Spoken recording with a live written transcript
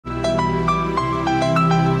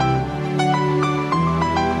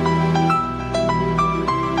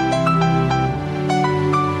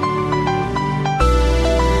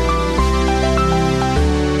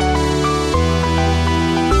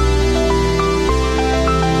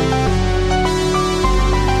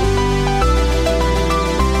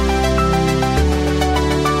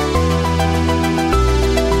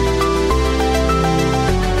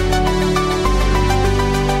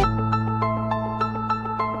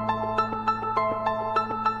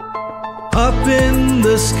Up in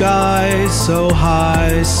the sky, so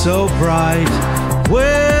high, so bright,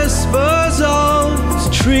 whispers of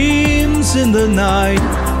dreams in the night,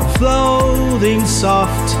 floating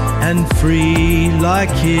soft and free like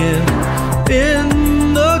here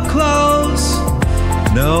in the clouds.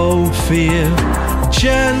 No fear,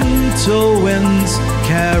 gentle winds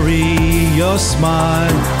carry your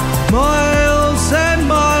smile, miles and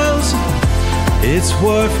miles, it's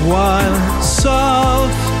worthwhile.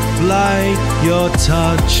 Soft like your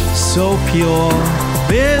touch, so pure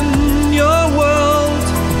in your world,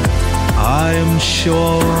 I'm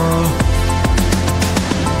sure.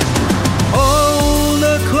 All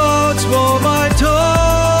the clouds for my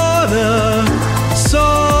daughter,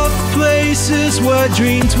 soft places where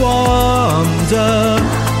dreams wander.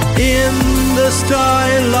 In the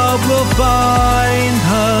sky love will find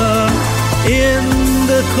her, in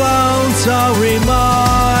the clouds I'll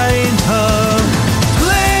remind her.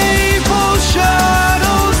 Playful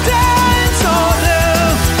shadows dance on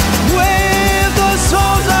earth with the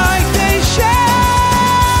souls like they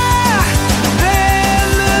share,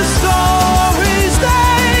 endless stories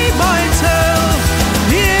they might tell.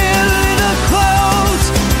 Here in the clouds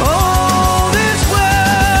all is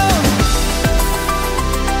well.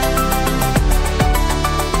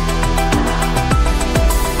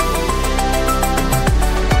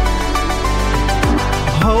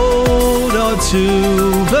 Hold on to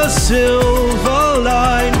the silver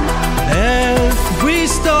line, every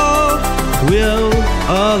star will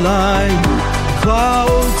align.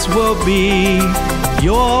 Clouds will be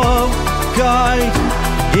your guide,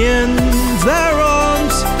 in their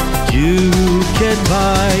arms you can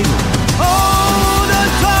find